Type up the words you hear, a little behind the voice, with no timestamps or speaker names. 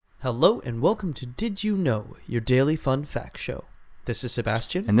Hello and welcome to Did You Know, your daily fun fact show. This is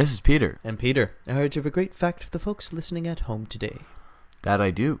Sebastian. And this is Peter. And Peter, I heard you have a great fact for the folks listening at home today. That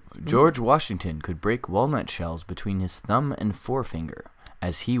I do. George Washington could break walnut shells between his thumb and forefinger,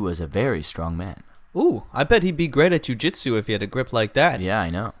 as he was a very strong man. Ooh, I bet he'd be great at jiu-jitsu if he had a grip like that. Yeah, I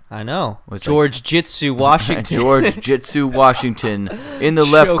know. I know. What's George Jitsu Washington. George Jitsu Washington in the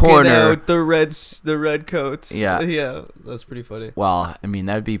left Choking corner. out the red coats. Yeah. Yeah, that's pretty funny. Well, I mean,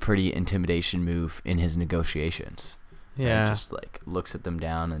 that would be a pretty intimidation move in his negotiations. Yeah. And just looks at them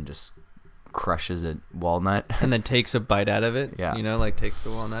down and just crushes a walnut. And then takes a bite out of it. Yeah. You know, takes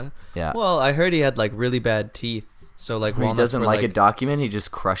the walnut. Yeah. Well, I heard he had really bad teeth. So When he walnuts doesn't were, like a document, he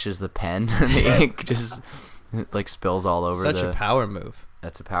just crushes the pen and the ink just spills all over. Such a power move.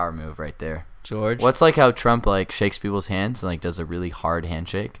 That's a power move right there. George. What's how Trump shakes people's hands and does a really hard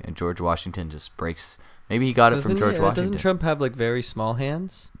handshake, and George Washington just breaks. Maybe he got it from George Washington. Doesn't Trump have very small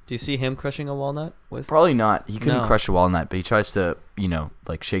hands? Do you see him crushing a walnut with? Probably not. He couldn't crush a walnut, but he tries to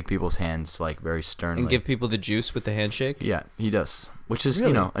shake people's hands very sternly And give people the juice with the handshake? Yeah, he does. Which is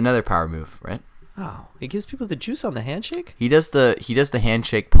Really? Another power move, right? Oh, he gives people the juice on the handshake? He does the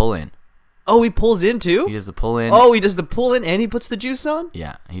handshake pull in. Oh, he pulls in too? He does the pull in. Oh, he does the pull in and he puts the juice on?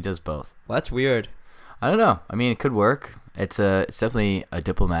 Yeah, he does both. Well, that's weird. I don't know. I mean, it could work. It's definitely a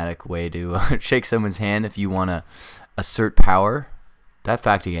diplomatic way to shake someone's hand if you want to assert power. That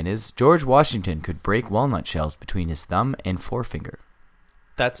fact again is George Washington could break walnut shells between his thumb and forefinger.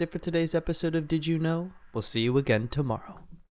 That's it for today's episode of Did You Know? We'll see you again tomorrow.